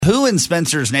Who in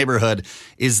Spencer's neighborhood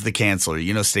is the canceller?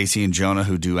 You know Stacy and Jonah,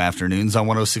 who do afternoons on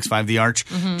 106.5 The Arch.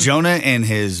 Mm-hmm. Jonah and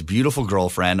his beautiful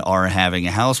girlfriend are having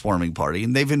a housewarming party,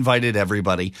 and they've invited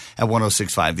everybody at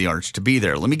 106.5 The Arch to be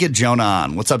there. Let me get Jonah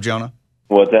on. What's up, Jonah?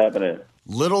 What's happening?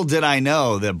 Little did I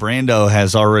know that Brando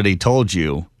has already told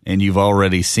you, and you've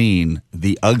already seen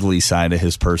the ugly side of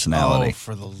his personality. Oh,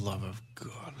 for the love of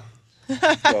God.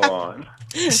 Go on.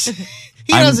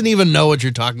 He doesn't even know what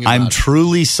you're talking about. I'm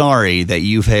truly sorry that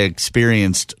you've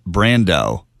experienced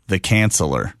Brando, the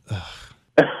canceller.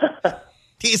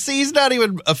 He's not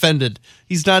even offended.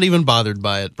 He's not even bothered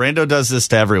by it. Brando does this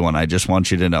to everyone. I just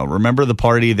want you to know. Remember the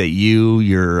party that you,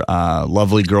 your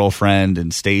lovely girlfriend,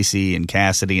 and Stacy, and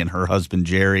Cassidy, and her husband,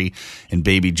 Jerry, and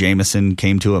baby Jameson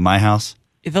came to at my house?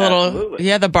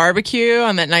 The barbecue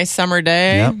on that nice summer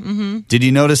day. Yep. Mm-hmm. Did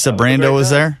you notice that Brando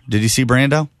was there? Did you see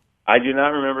Brando? I do not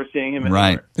remember seeing him anymore.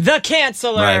 Right. The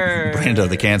canceller. Right. Brando,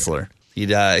 the canceller.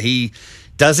 He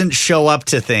doesn't show up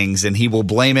to things, and he will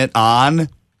blame it on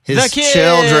his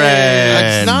children.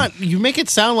 It's not. You make it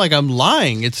sound like I'm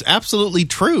lying. It's absolutely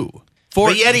true.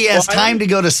 But yet he has time to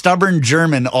go to stubborn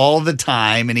German all the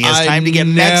time, and he has time to get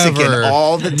Mexican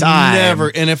all the time. Never.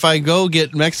 And if I go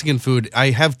get Mexican food,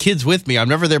 I have kids with me. I'm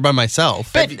never there by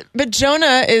myself. But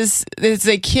Jonah is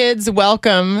a kids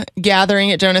welcome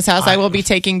gathering at Jonah's house. I will be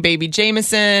taking baby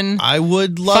Jameson. I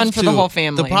would love fun for the whole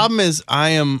family. The problem is I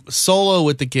am solo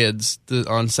with the kids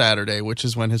on Saturday, which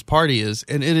is when his party is,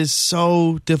 and it is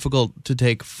so difficult to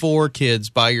take 4 kids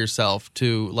by yourself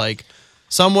to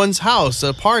someone's house,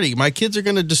 a party. My kids are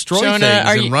going to destroy things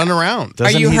and run around.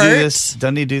 Are you hurt?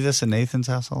 Doesn't he do this in Nathan's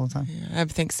house all the time? Yeah, I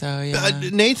think so, yeah.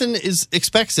 Nathan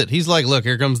expects it. He's like, look,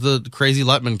 here comes the crazy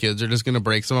Lutman kids. They're just going to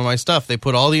break some of my stuff. They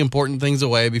put all the important things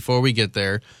away before we get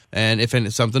there. And if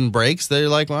something breaks, they're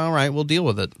like, well, all right, we'll deal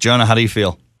with it. Jonah, how do you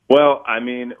feel? Well, I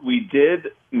mean, we did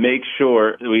make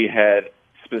sure we had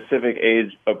specific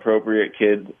age-appropriate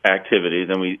kids activities,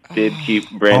 and we did keep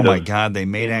Brando. Oh my God, they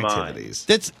made activities.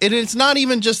 It's not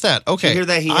even just that. Okay, you hear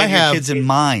that? He had your kids in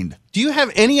mind. Do you have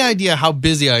any idea how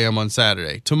busy I am on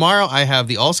Saturday? Tomorrow, I have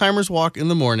the Alzheimer's walk in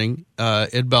the morning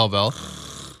at Belleville.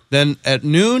 Then at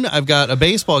noon, I've got a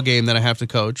baseball game that I have to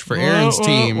coach for Aaron's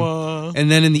team. And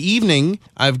then in the evening,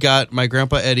 I've got my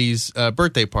Grandpa Eddie's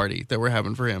birthday party that we're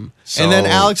having for him. And then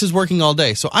Alex is working all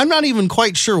day. So I'm not even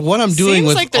quite sure what I'm doing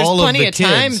with all of the kids. Seems like there's plenty of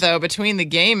time, though, between the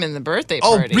game and the birthday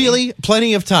party. Oh, really?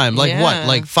 Plenty of time. What?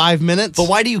 Like 5 minutes? But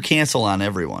why do you cancel on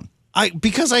everyone?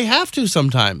 Because I have to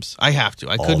sometimes. I have to.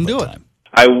 I couldn't do it.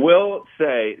 I will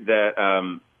say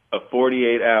that a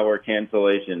 48-hour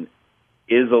cancellation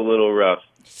is a little rough.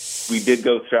 We did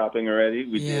go shopping already.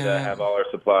 We did have all our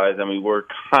supplies, and we were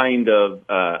kind of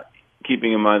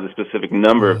keeping in mind the specific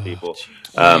number of people.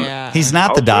 He's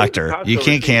not the doctor. You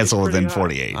can't cancel within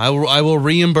 48. I will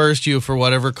reimburse you for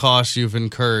whatever costs you've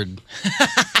incurred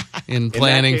in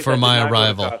planning for my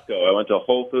arrival. I went to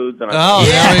Whole Foods. And there we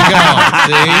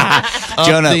go. See?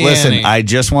 Jonah, listen, I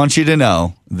just want you to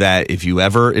know that if you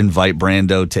ever invite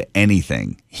Brando to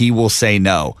anything, he will say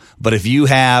no. But if you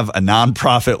have a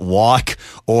nonprofit walk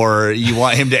or you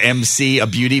want him to MC a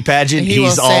beauty pageant,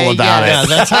 he's all about it. Yeah,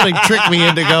 that's how to trick me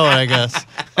into going, I guess.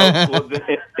 Well,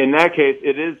 in that case,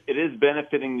 it is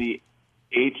benefiting the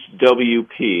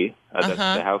HWP. That's the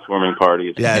housewarming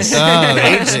party. Yes.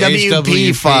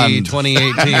 HWP Fund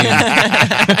 2018.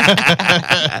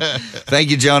 Thank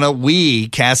you, Jonah. We,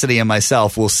 Cassidy and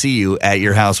myself, will see you at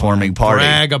your housewarming party.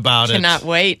 Brag about it. Cannot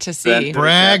wait to see.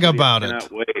 Brag about it.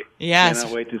 Cannot wait. Yes.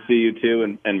 Cannot wait to see you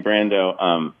too. And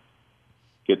Brando,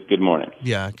 good morning.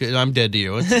 Yeah, I'm dead to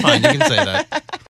you. It's fine. You can say that.